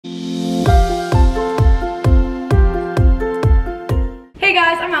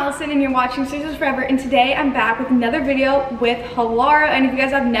Allison and you're watching Sisters Forever, and today I'm back with another video with Halara. And if you guys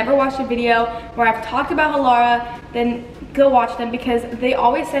have never watched a video where I've talked about Halara, then go watch them because they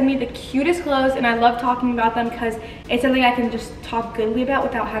always send me the cutest clothes and I love talking about them because it's something I can just talk goodly about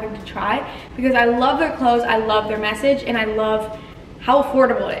without having to try, because I love their clothes, I love their message, and I love how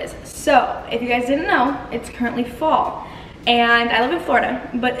affordable it is. So if you guys didn't know, it's currently fall and I live in Florida,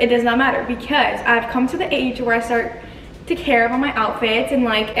 but it does not matter because I've come to the age where I start to care about my outfits and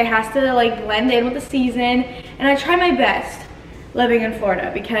like it has to like blend in with the season, and I try my best living in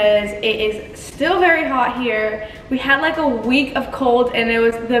Florida because it is still very hot here. We had like a week of cold and it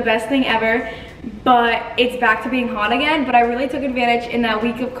was the best thing ever, but it's back to being hot again. But I really took advantage in that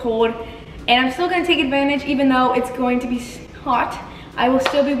week of cold, and I'm still gonna take advantage even though it's going to be hot. I will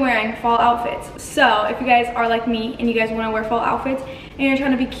still be wearing fall outfits. So if you guys are like me and you guys want to wear fall outfits and you're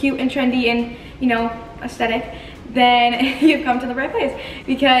trying to be cute and trendy and, you know, aesthetic, then you've come to the right place,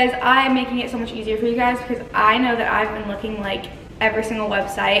 because I'm making it so much easier for you guys, because I know that I've been looking like every single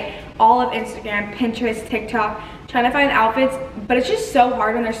website, all of Instagram, Pinterest, TikTok, trying to find outfits, but it's just so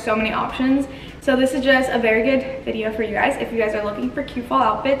hard when there's so many options. So this is just a very good video for you guys if you guys are looking for cute fall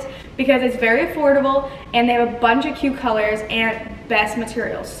outfits, because it's very affordable and they have a bunch of cute colors and best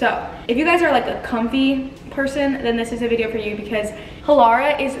materials. So if you guys are like a comfy person, then this is a video for you, because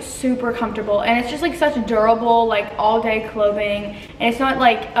Halara is super comfortable and it's just like such durable, like all day clothing, and it's not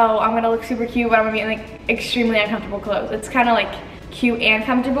like, oh, I'm gonna look super cute but I'm gonna be in like extremely uncomfortable clothes. It's kind of like cute and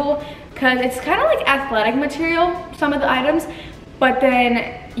comfortable because it's kind of like athletic material, some of the items, but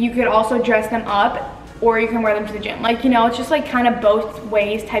then you could also dress them up or you can wear them to the gym. Like, you know, it's just like kind of both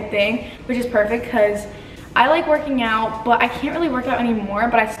ways type thing, which is perfect because I like working out, but I can't really work out anymore,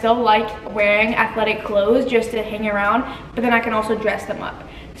 but I still like wearing athletic clothes just to hang around, but then I can also dress them up.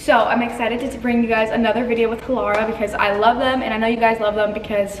 So I'm excited to bring you guys another video with Halara because I love them and I know you guys love them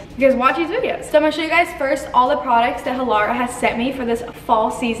because you guys watch these videos. So I'm gonna show you guys first all the products that Halara has sent me for this fall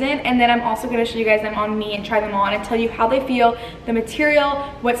season, and then I'm also gonna show you guys them on me and try them on and tell you how they feel, the material,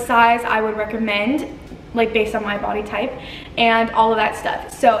 what size I would recommend, like based on my body type, and all of that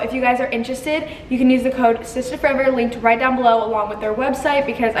stuff. So if you guys are interested, you can use the code SISTERFOREVER linked right down below along with their website,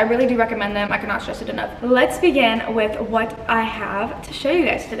 because I really do recommend them. I cannot stress it enough. Let's begin with what I have to show you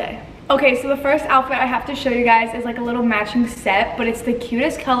guys today. Okay, so the first outfit I have to show you guys is like a little matching set, but it's the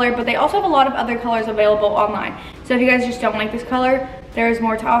cutest color, but they also have a lot of other colors available online. So if you guys just don't like this color, there is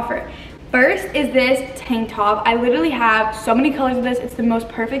more to offer. First is this tank top. I literally have so many colors of this. It's the most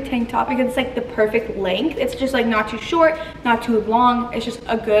perfect tank top because it's like the perfect length. It's just like not too short, not too long. It's just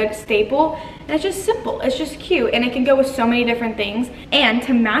a good staple. And it's just simple. It's just cute. And it can go with so many different things. And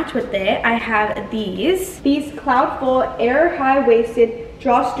to match with it, I have these Cloudful Air High-Waisted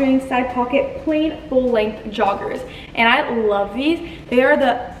Drawstring Side Pocket Plain Full Length Joggers. And I love these. They are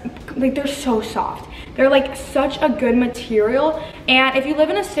they're so soft. They're like such a good material, and if you live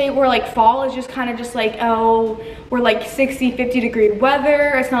in a state where like fall is just kind of just like, oh, we're like 60, 50 degree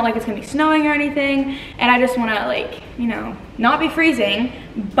weather, it's not like it's gonna be snowing or anything, and I just want to, like, you know, not be freezing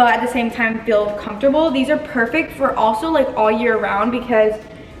but at the same time feel comfortable, these are perfect for also like all year round because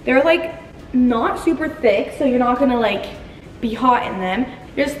they're like not super thick, so you're not gonna like be hot in them.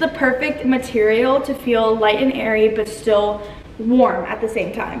 Just the perfect material to feel light and airy but still warm at the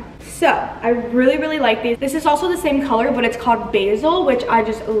same time. So I really like these. This is also the same color, but it's called Basil, which I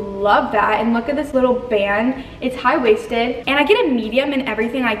just love that. And look at this little band. It's high-waisted, and I get a medium in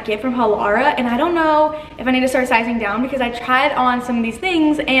everything I get from Halara, and I don't know if I need to start sizing down because I tried on some of these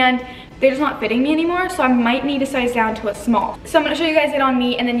things and they're just not fitting me anymore, so I might need to size down to a small. So I'm gonna show you guys it on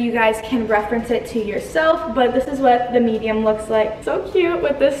me and then you guys can reference it to yourself, but this is what the medium looks like. So cute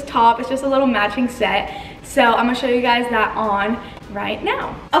with this top. It's just a little matching set. So I'm gonna show you guys that on right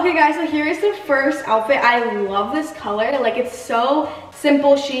now. Okay guys, so here is the first outfit. I love this color. Like, it's so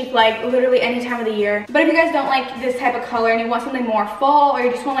simple, chic, like literally any time of the year. But if you guys don't like this type of color and you want something more fall, or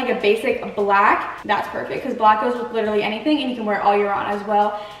you just want like a basic black, that's perfect because black goes with literally anything and you can wear it all year round as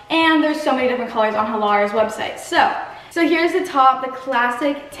well. And there's so many different colors on Halara's website. So here's the top, the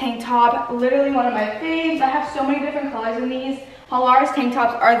classic tank top, literally one of my faves. I have so many different colors in these. Halara's tank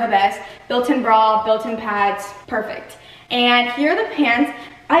tops are the best. Built-in bra, built-in pads, perfect. And here are the pants.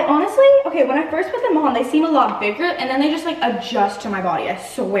 I honestly, okay, when I first put them on, they seem a lot bigger, and then they just like adjust to my body, I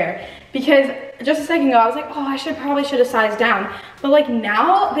swear. Because just a second ago, I was like, oh, I probably should have sized down. But like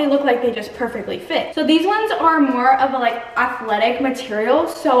now, they look like they just perfectly fit. So these ones are more of a like athletic material.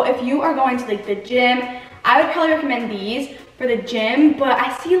 So if you are going to like the gym, I would probably recommend these for the gym. But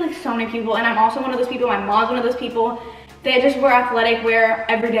I see like so many people, and I'm also one of those people, my mom's one of those people, they just wear athletic wear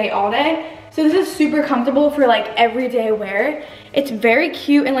every day, all day. So this is super comfortable for like everyday wear. It's very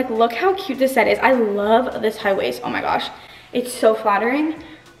cute, and like look how cute this set is. I love this high waist. Oh my gosh, it's so flattering.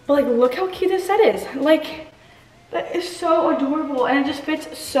 But like look how cute this set is. Like that is so adorable, and it just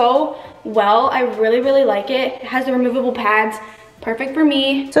fits so well. I really like it. It has the removable pads, perfect for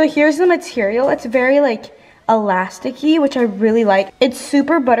me. So here's the material. It's very like elasticy, which I really like. It's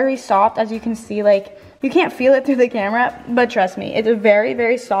super buttery soft, as you can see. Like you can't feel it through the camera, but trust me, it's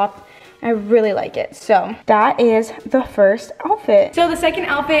very soft. I really like it. So that is the first outfit. So the second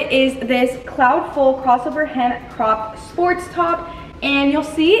outfit is this Cloudful crossover hem crop sports top. And you'll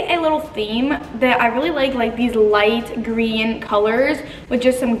see a little theme that I really like these light green colors with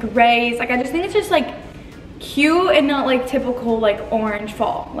just some grays. Like I just think it's just like cute and not like typical like orange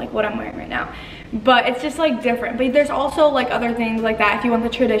fall, like what I'm wearing right now. But it's just like different. But there's also like other things like that if you want the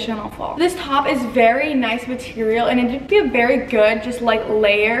traditional fall. This top is very nice material, and it'd be a very good just like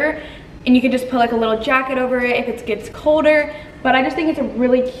layer. And you can just put like a little jacket over it if it gets colder. But I just think it's a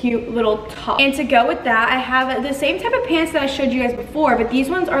really cute little top. And to go with that, I have the same type of pants that I showed you guys before, but these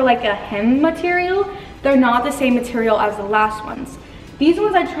ones are like a hem material. They're not the same material as the last ones. These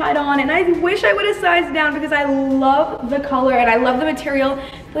ones I tried on, and I wish I would have sized down because I love the color and I love the material,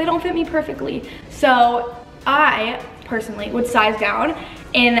 but they don't fit me perfectly. So I personally would size down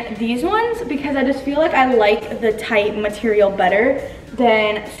in these ones because I just feel like I like the tight material better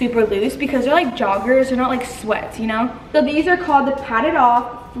than super loose, because they're like joggers, they're not like sweats, you know? So these are called the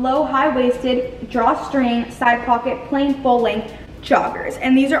Patitoff flow high-waisted drawstring side pocket plain full length joggers,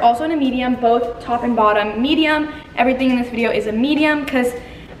 and these are also in a medium, both top and bottom medium. Everything in this video is a medium because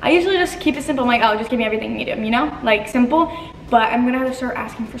I usually just keep it simple. I'm like, oh, just give me everything medium, you know, like simple. But I'm gonna have to start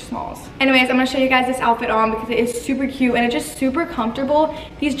asking for smalls. Anyways, I'm gonna show you guys this outfit on because it is super cute and it's just super comfortable.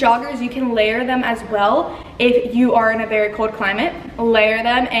 These joggers, you can layer them as well if you are in a very cold climate. Layer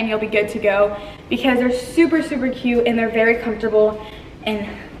them and you'll be good to go because they're super cute and they're very comfortable and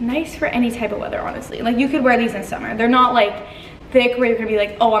nice for any type of weather, honestly. Like you could wear these in summer. They're not like thick where you're gonna be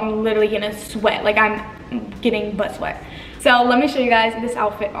like, oh, I'm literally gonna sweat. Like I'm getting butt sweat. So let me show you guys this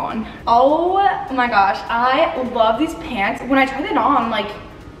outfit on. Oh my gosh, I love these pants. When I tried it on, like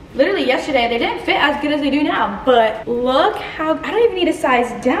literally yesterday, they didn't fit as good as they do now, but look how, I don't even need a size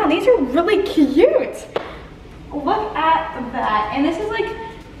down. These are really cute. Look at that. And this is like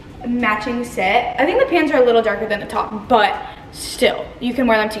a matching set. I think the pants are a little darker than the top, but still, you can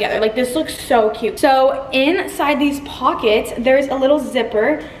wear them together. Like this looks so cute. So inside these pockets, there's a little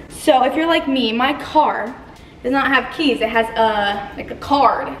zipper. So if you're like me, my car does not have keys. It has like a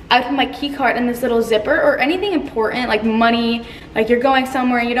card. I put my key card in this little zipper, or anything important like money, like you're going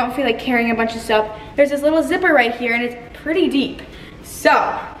somewhere and you don't feel like carrying a bunch of stuff. There's this little zipper right here and it's pretty deep.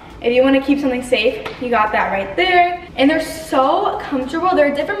 So if you want to keep something safe, you got that right there. And they're so comfortable.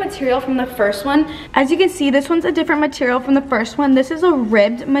 They're a different material from the first one. As you can see, this one's a different material from the first one. This is a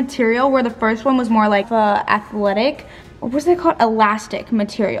ribbed material where the first one was more like athletic, or what's it called? Elastic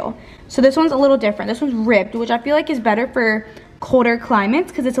material. So this one's a little different. This one's ribbed, which I feel like is better for colder climates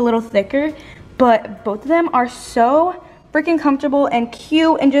because it's a little thicker. But both of them are so freaking comfortable and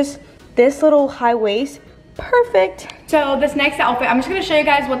cute, and just this little high waist, perfect. So this next outfit, I'm just gonna show you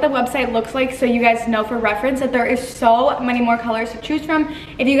guys what the website looks like so you guys know for reference that there is so many more colors to choose from.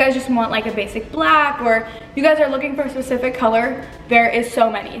 If you guys just want like a basic black, or you guys are looking for a specific color, there is so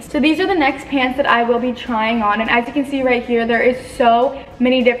many. So these are the next pants that I will be trying on, and as you can see right here, there is so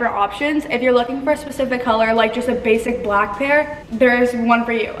many different options. If you're looking for a specific color, like just a basic black pair, there is one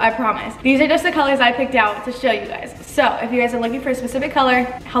for you, I promise. These are just the colors I picked out to show you guys. So if you guys are looking for a specific color,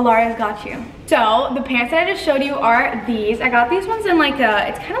 Halara's got you. So the pants that I just showed you are these. I got these ones in like a,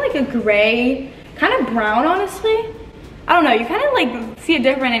 it's kind of like a gray, kind of brown, honestly. I don't know, you kind of like see it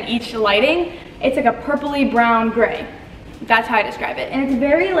different in each lighting. It's like a purpley brown gray. That's how I describe it. And it's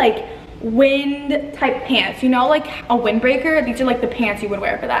very like wind type pants, you know, like a windbreaker. These are like the pants you would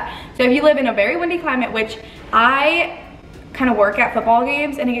wear for that. So if you live in a very windy climate, which I kind of work at football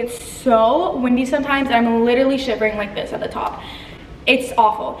games, and it gets so windy sometimes that I'm literally shivering like this at the top. It's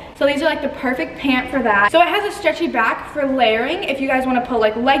awful. So these are like the perfect pant for that. So it has a stretchy back for layering. If you guys want to put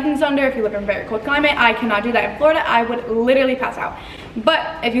like leggings under, if you live in a very cold climate, I cannot do that in Florida. I would literally pass out.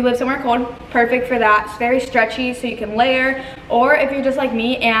 But if you live somewhere cold, perfect for that. It's very stretchy so you can layer. Or if you're just like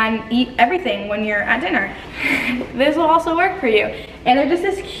me and eat everything when you're at dinner, this will also work for you. And they're just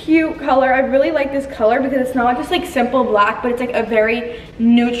this cute color. I really like this color because it's not just like simple black, but it's like a very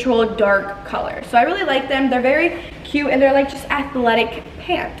neutral dark color. So I really like them. They're very cute and they're like just athletic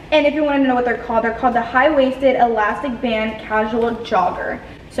pants. And if you want to know what they're called the high-waisted elastic band casual jogger.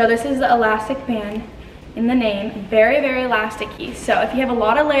 So this is the elastic band in the name, very elasticy. So if you have a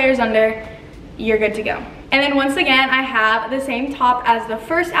lot of layers under, you're good to go. And then once again, I have the same top as the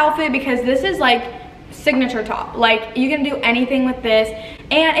first outfit because this is like signature top. Like you can do anything with this,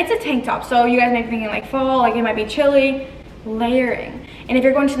 and it's a tank top, so you guys might be thinking like fall, like it might be chilly. Layering. And if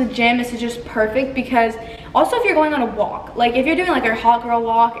you're going to the gym, this is just perfect because also if you're going on a walk, like if you're doing like a hot girl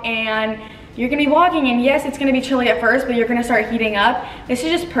walk and you're gonna be walking, and yes, it's gonna be chilly at first, but you're gonna start heating up, this is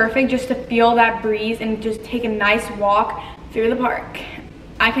just perfect just to feel that breeze and just take a nice walk through the park.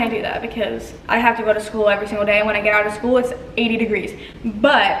 I can't do that because I have to go to school every single day, and when I get out of school it's 80 degrees.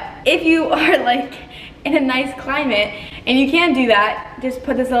 But if you are like in a nice climate and you can do that, just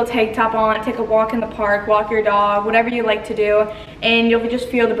put this little tank top on, take a walk in the park, walk your dog, whatever you like to do, and you'll just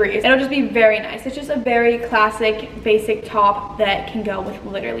feel the breeze. It'll just be very nice. It's just a very classic basic top that can go with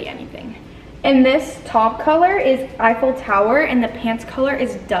literally anything. And this top color is Eiffel Tower and the pants color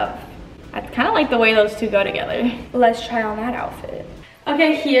is Dove. I kind of like the way those two go together. Let's try on that outfit.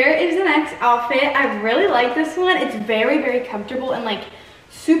 Okay, here is the next outfit. I really like this one. It's very, very comfortable and like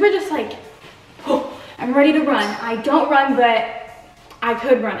super just like, oh, I'm ready to run. I don't run, but I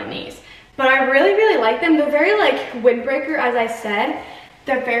could run in these. But I really, really like them. They're very like windbreaker, as I said.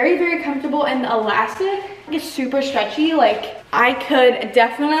 They're very, very comfortable, and the elastic is super stretchy. Like I could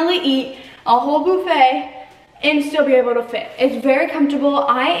definitely eat a whole buffet and still be able to fit. It's very comfortable.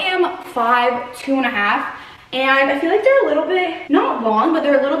 I am 5'2½", and I feel like they're a little bit, not long, but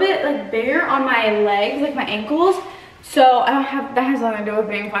they're a little bit like bigger on my legs, like my ankles. So I don't have, that has nothing to do with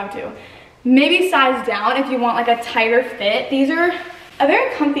being 5'2". Maybe size down if you want like a tighter fit. These are a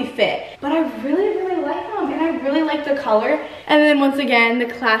very comfy fit, but I really, really like them, and I really like the color. And then once again, the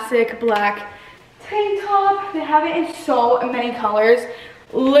classic black tank top. They have it in so many colors.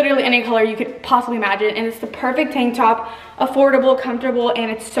 Literally any color you could possibly imagine, and it's the perfect tank top, affordable, comfortable, and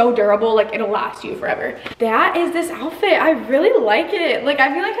it's so durable, like it'll last you forever. That is this outfit. I really like it. Like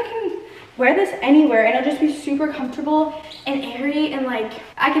I feel like I can wear this anywhere and it'll just be super comfortable and airy, and like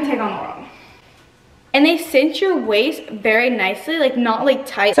I can take on the world. And they cinch your waist very nicely, like not like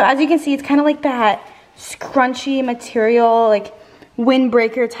tight. So as you can see, it's kind of like that scrunchy material, like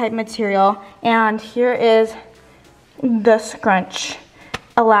windbreaker type material. And here is the scrunch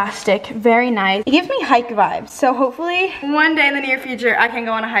elastic, very nice. It gives me hike vibes, so hopefully one day in the near future I can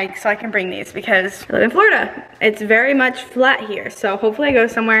go on a hike so I can bring these, because I live in Florida. It's very much flat here, so hopefully I go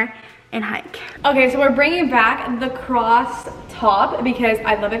somewhere and hike. Okay, so we're bringing back the cross top because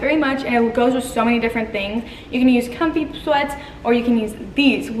I love it very much, and it goes with so many different things. You can use comfy sweats, or you can use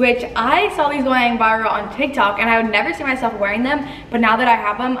these, which I saw these going viral on TikTok, and I would never see myself wearing them, but now that I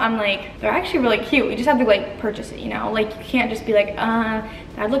have them, I'm like, they're actually really cute. You just have to like purchase it, you know? Like you can't just be like,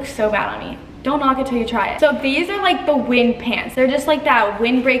 that looks so bad on me. Don't knock it till you try it. So these are like the wind pants. They're just like that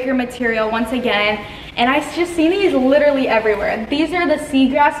windbreaker material once again. And I just see these literally everywhere. These are the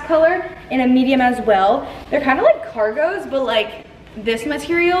Seagrass color in a medium as well. They're kind of like cargos, but like this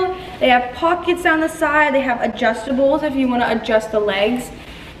material. They have pockets down the side. They have adjustables if you want to adjust the legs.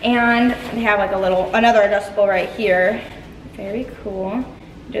 And they have like another adjustable right here. Very cool.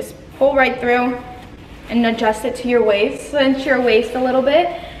 Just pull right through and adjust it to your waist. Cinch your waist a little bit.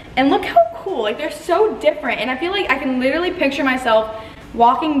 And look how cool, like they're so different. And I feel like I can literally picture myself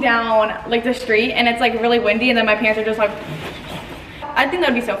walking down like the street and it's like really windy, and then my pants are just like, I think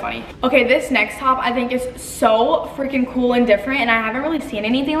that'd be so funny. Okay, this next top I think is so freaking cool and different, and I haven't really seen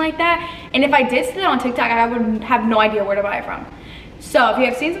anything like that. And if I did see it on TikTok, I would have no idea where to buy it from. So if you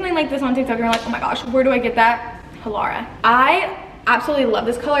have seen something like this on TikTok and you're like, oh my gosh, where do I get that? Halara. I absolutely love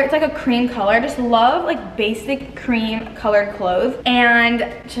this color. It's like a cream color. I just love like basic cream colored clothes,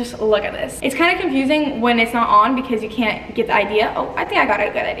 and just look at this. It's kind of confusing when it's not on because you can't get the idea. Oh, I think I got a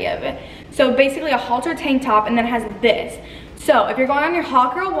good idea of it. So basically a halter tank top, and then it has this. So if you're going on your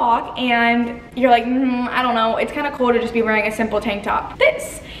hot girl walk and you're like, I don't know, it's kind of cool to just be wearing a simple tank top.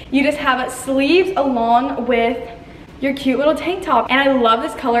 This, you just have sleeves along with your cute little tank top. And I love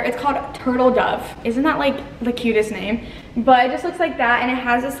this color. It's called Turtle Dove. Isn't that like the cutest name? But it just looks like that, and it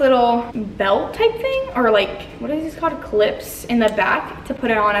has this little belt type thing, or like, what is this called? Clips in the back to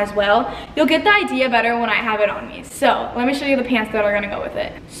put it on as well. You'll get the idea better when I have it on me. So let me show you the pants that are gonna go with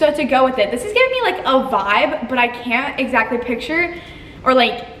it. So to go with it, this is giving me like a vibe, but I can't exactly picture or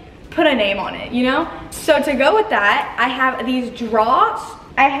like put a name on it, you know? So to go with that, I have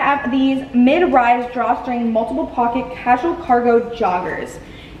these mid-rise drawstring multiple pocket casual cargo joggers.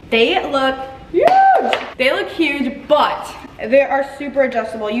 They look huge. They look huge, but they are super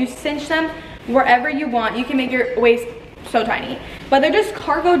adjustable. You cinch them wherever you want. You can make your waist so tiny, but they're just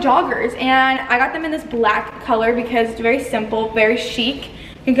cargo joggers, and I got them in this black color because it's very simple, very chic.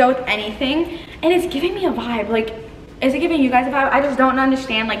 You can go with anything, and it's giving me a vibe. Like, is it giving you guys a vibe? I just don't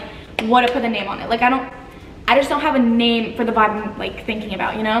understand like what to put the name on it. Like I just don't have a name for the vibe I'm like thinking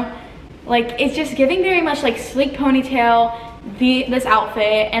about, you know? Like it's just giving very much like sleek ponytail, this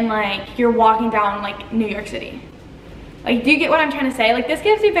outfit, and like you're walking down like New York City. Like, do you get what I'm trying to say? Like this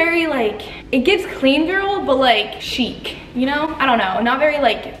gives me very like, it gives clean girl, but like chic, you know? I don't know, not very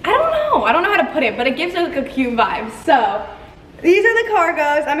like, I don't know how to put it, but it gives like a cute vibe. So these are the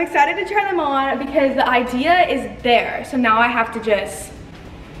cargos. I'm excited to try them on because the idea is there. So now I have to just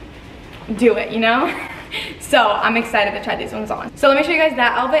do it, you know? So I'm excited to try these ones on. So let me show you guys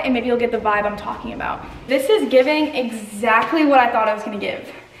that outfit and maybe you'll get the vibe I'm talking about. This is giving exactly what I thought I was gonna give.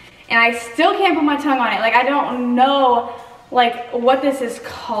 And I still can't put my tongue on it. Like I don't know like what this is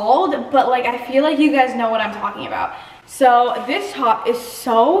called, but like I feel like you guys know what I'm talking about. So this top is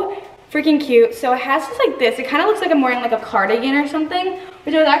so freaking cute. So it has just like this. It kind of looks like I'm wearing like a cardigan or something,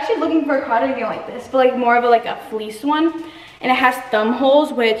 which I was actually looking for a cardigan like this, but like more of a like a fleece one. And it has thumb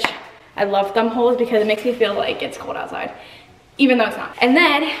holes, which I love thumb holes because it makes me feel like it's cold outside, even though it's not. And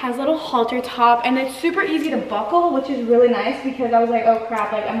then it has a little halter top, and it's super easy to buckle, which is really nice because I was like, oh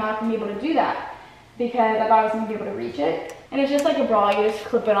crap, like I'm not gonna be able to do that because I thought I was gonna be able to reach it. And it's just like a bra, you just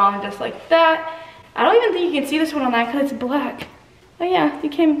clip it on just like that. I don't even think you can see this one on that because it's black. Oh yeah, you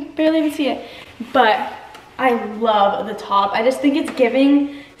can barely even see it. But I love the top. I just think it's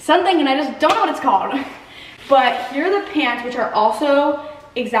giving something and I just don't know what it's called. But here are the pants, which are also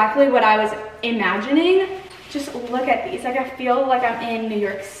exactly what I was imagining. Just look at these. Like I feel like I'm in New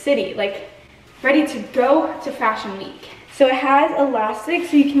York City, like ready to go to Fashion Week. So it has elastic,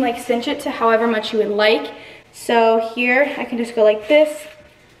 so you can like cinch it to however much you would like. So here I can just go like this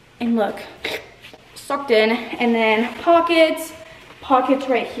and look, sucked in. And then pockets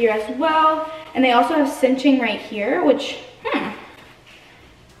right here as well. And they also have cinching right here, which, I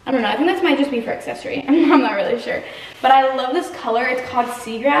don't know, I think that might just be for accessory. I'm not really sure. But I love this color. It's called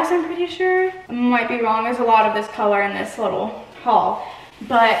Seagrass, I'm pretty sure. I might be wrong. There's a lot of this color in this little haul.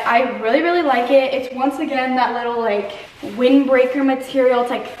 But I really, really like it. It's once again that little like windbreaker material.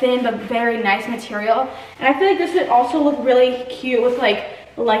 It's like thin but very nice material. And I feel like this would also look really cute with like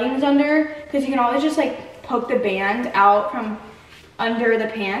leggings under, because you can always just like poke the band out from under the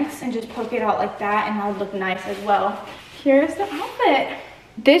pants and just poke it out like that, and that would look nice as well. Here's the outfit.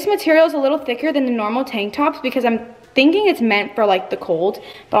 This material is a little thicker than the normal tank tops because I'm thinking it's meant for like the cold,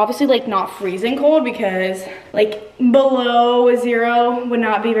 but obviously like not freezing cold, because like below 0 would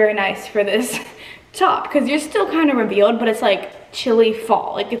not be very nice for this top because you're still kind of revealed, but it's like chilly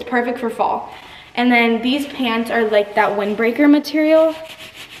fall. Like it's perfect for fall. And then these pants are like that windbreaker material.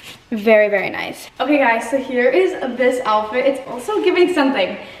 Very, very nice. Okay guys, so here is this outfit. It's also giving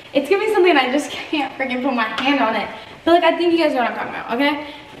something. It's giving something and I just can't freaking put my hand on it. But like I think you guys know what I'm talking about,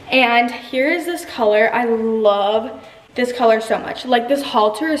 okay? And here is this color. I love this color so much. Like this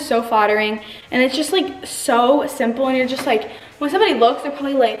halter is so flattering and it's just like so simple, and you're just like, when somebody looks, they're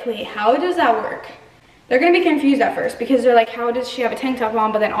probably like, wait, how does that work? They're gonna be confused at first because they're like, how does she have a tank top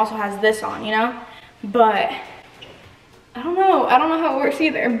on but then also has this on, you know? But I don't know how it works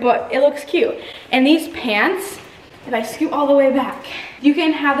either, but it looks cute. And these pants, if I scoot all the way back, you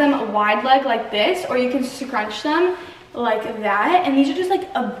can have them wide leg like this, or you can scrunch them like that. And these are just like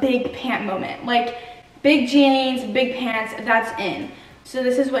a big pant moment, like big jeans, big pants, that's in. So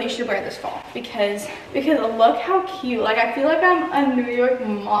this is what you should wear this fall, because look how cute. Like I feel like I'm a New York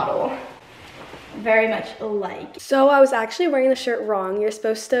model. Very much alike. So I was actually wearing the shirt wrong. You're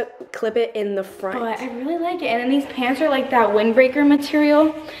supposed to clip it in the front. But I really like it. And then these pants are like that windbreaker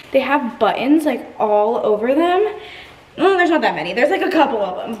material. They have buttons like all over them. Well, there's not that many. There's like a couple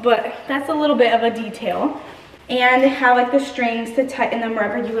of them, but that's a little bit of a detail. And they have like the strings to tighten them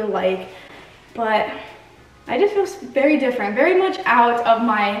wherever you would like. But I just feel very different, very much out of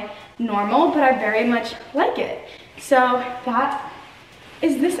my normal, but I very much like it. So that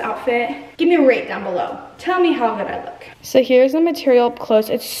is this outfit. Give me a rate down below. Tell me how good I look. So here's the material up close.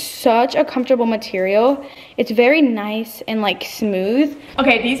 It's such a comfortable material. It's very nice and like smooth.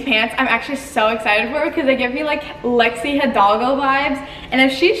 Okay, these pants I'm actually so excited for because they give me like Lexi Hidalgo vibes. And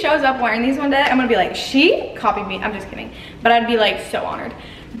if she shows up wearing these one day, I'm gonna be like, she copied me. I'm just kidding. But I'd be like so honored.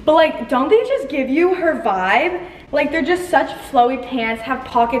 But like, don't they just give you her vibe? Like they're just such flowy pants, have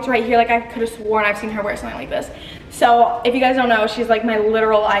pockets right here. Like I could have sworn I've seen her wear something like this. So if you guys don't know, she's like my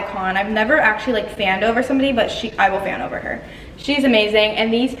literal icon. I've never actually like fanned over somebody, but I will fan over her. She's amazing,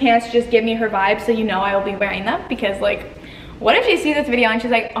 and these pants just give me her vibe, so you know I will be wearing them, because like, what if she sees this video and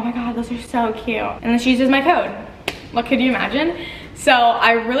she's like, oh my god, those are so cute, and then she uses my code. What could you imagine? So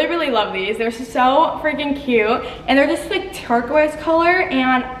I really, really love these. They're so freaking cute, and they're this like turquoise color,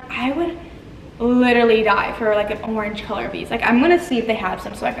 and I would literally die for like an orange color of these. Like I'm gonna see if they have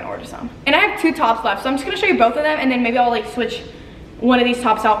some so I can order some. And I have 2 tops left, so I'm just gonna show you both of them, and then maybe I'll like switch one of these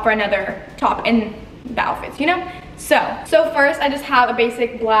tops out for another top in the outfits, you know? So first I just have a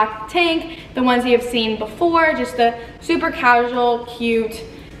basic black tank, the ones you have seen before, just a super casual, cute,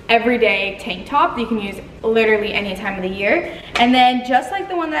 everyday tank top that you can use literally any time of the year. And then just like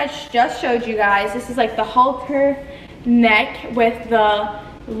the one that I just showed you guys, this is like the halter neck with the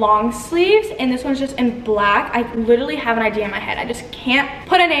long sleeves, and this one's just in black. I literally have an idea in my head, I just can't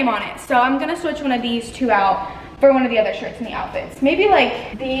put a name on it. So I'm gonna switch one of these 2 out for one of the other shirts in the outfits. Maybe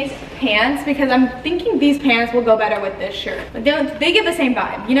like these pants, because I'm thinking these pants will go better with this shirt. But they give the same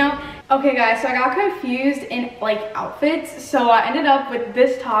vibe, you know? Okay guys, so I got confused in like outfits. So I ended up with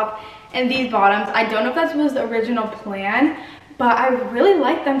this top and these bottoms. I don't know if that was the original plan, but I really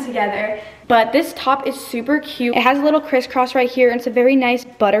like them together. But this top is super cute. It has a little crisscross right here, and it's a very nice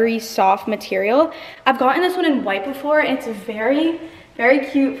buttery soft material. I've gotten this one in white before, and it's very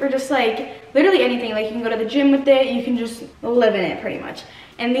cute for just like literally anything. Like you can go to the gym with it, you can just live in it pretty much.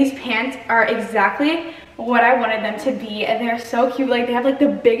 And these pants are exactly what I wanted them to be, and they're so cute. Like they have like the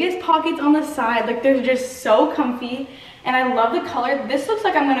biggest pockets on the side, like they're just so comfy, and I love the color. This looks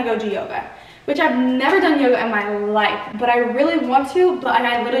like I'm gonna go do yoga, which I've never done yoga in my life, but I really want to, but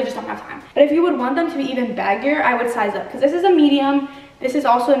I literally just don't have time. But if you would want them to be even baggier, I would size up, because this is a medium, this is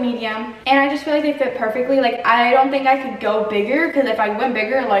also a medium, and I just feel like they fit perfectly. Like I don't think I could go bigger, because if I went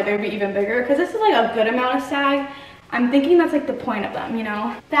bigger, like they'd be even bigger, because this is like a good amount of sag. I'm thinking that's like the point of them, you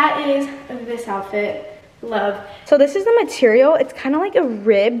know? That is this outfit. Love. So this is the material. It's kind of like a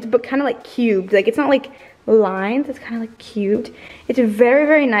ribbed, but kind of like cubed. Like it's not like lines, it's kind of like cubed. It's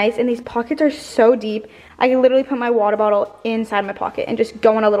very nice, and these pockets are so deep. I can literally put my water bottle inside my pocket and just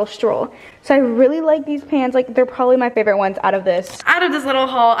go on a little stroll. So I really like these pants. Like they're probably my favorite ones out of this little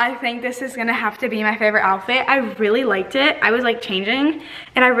haul. I think this is gonna have to be my favorite outfit. I really liked it. I was like changing,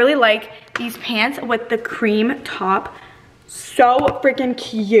 and I really like these pants with the cream top. So freaking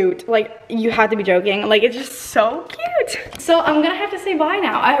cute. Like you had to be joking. Like it's just so cute. So I'm gonna have to say bye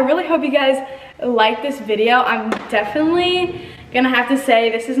now. I really hope you guys like this video. I'm definitely gonna have to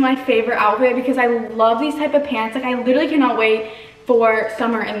say this is my favorite outfit, because I love these type of pants. Like I literally cannot wait for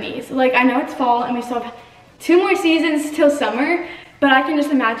summer in these. Like I know it's fall and we still have 2 more seasons till summer, but I can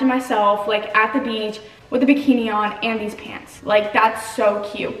just imagine myself like at the beach with a bikini on and these pants. Like that's so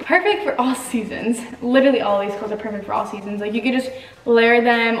cute. Perfect for all seasons. Literally all these clothes are perfect for all seasons. Like you could just layer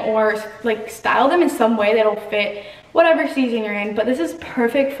them or like style them in some way that'll fit whatever season you're in, but this is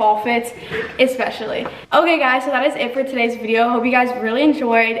perfect fall fits especially. Okay guys, so that is it for today's video. Hope you guys really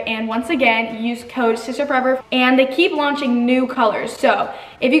enjoyed, and once again, use code SISTERFOREVER, and they keep launching new colors. So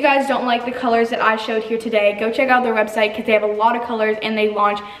if you guys don't like the colors that I showed here today, go check out their website, because they have a lot of colors and they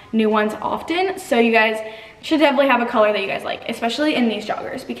launch new ones often. So you guys should definitely have a color that you guys like, especially in these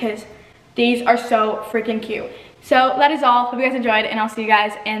joggers, because these are so freaking cute. So that is all. Hope you guys enjoyed, and I'll see you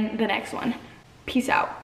guys in the next one. Peace out.